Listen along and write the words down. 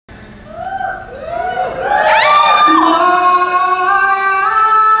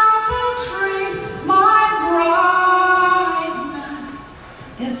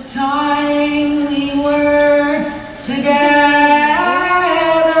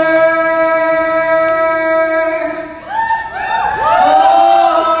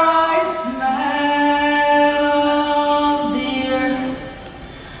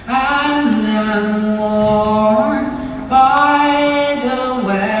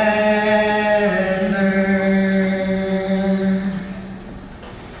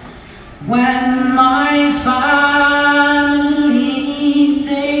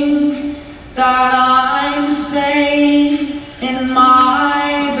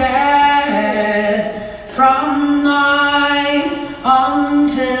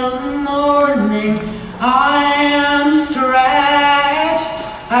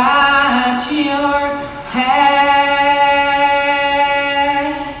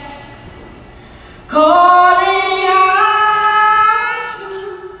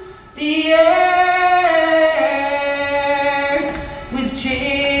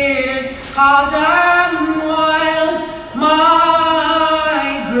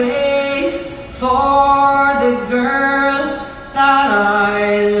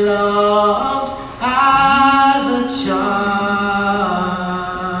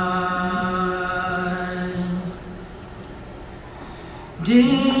Do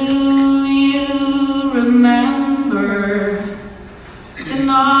you remember the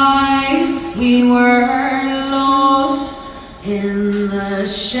night we were lost in the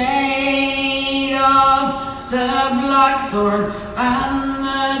shade of the blackthorn and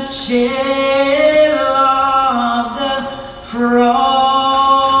the chill of the frost?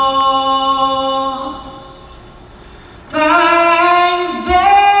 Thanks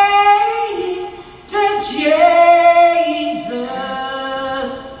be to Jesus,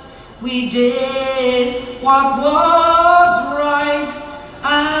 we did what was right,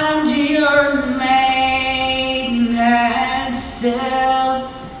 and your maiden still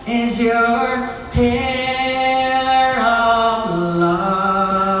is your pillar of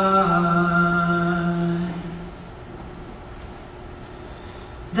light.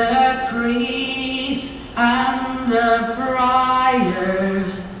 The priests and the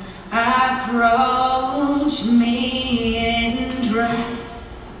friars approach me in dread,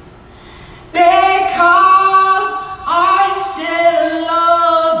 because I still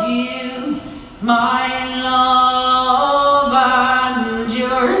love you, my love, and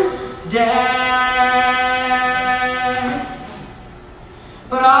you're dead.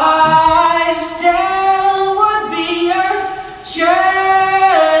 But I still would be your shelter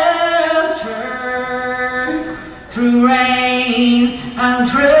through rain and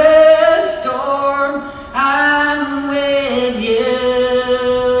through storm, and with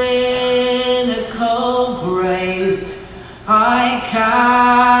you in a cold grave I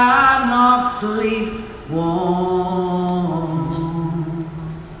cannot sleep warm.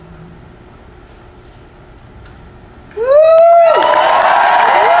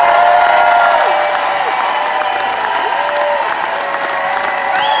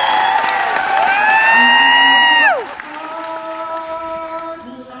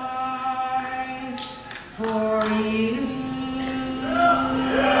 For you,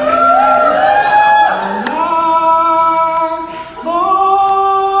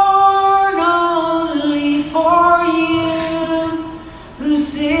 born only for you, who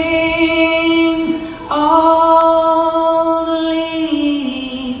sings only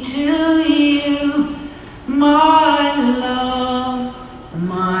to you, my love,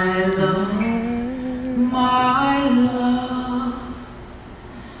 my love, my love.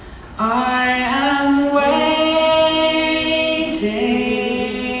 I am waiting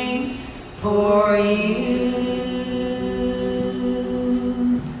for you,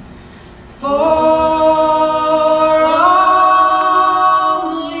 for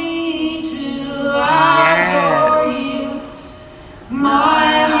only to adore you.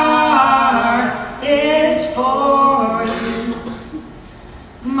 My heart is for you,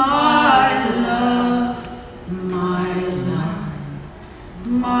 my love, my love,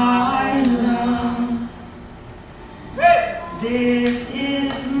 my love. This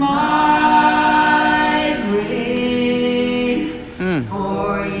is my grief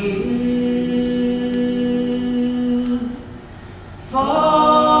for you, for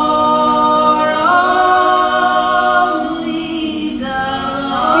only the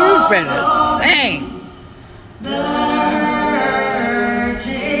loss, You better sing. the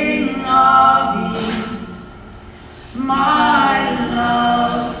hurting of you, my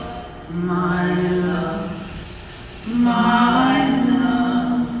love, my love, my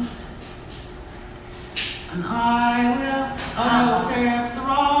love. And I will, oh no, that's the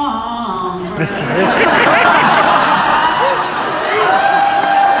wrong verse.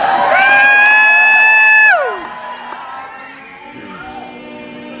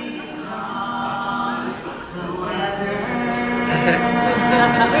 The weather.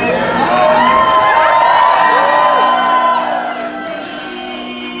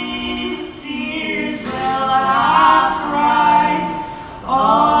 Tears will have cried,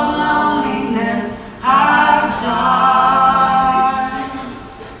 all loneliness have died.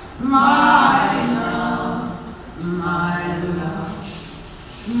 My love, my love,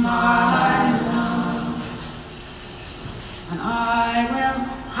 my love. And I will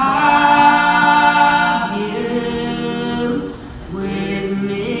have you with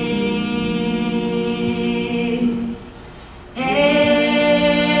me.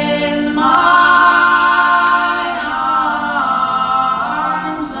 In my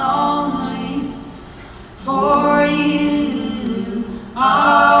arms only, for you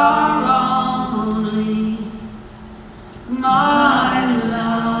are only my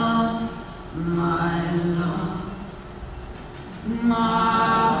love, my love,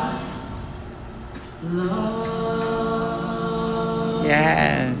 my love.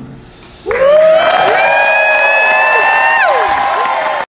 Yeah.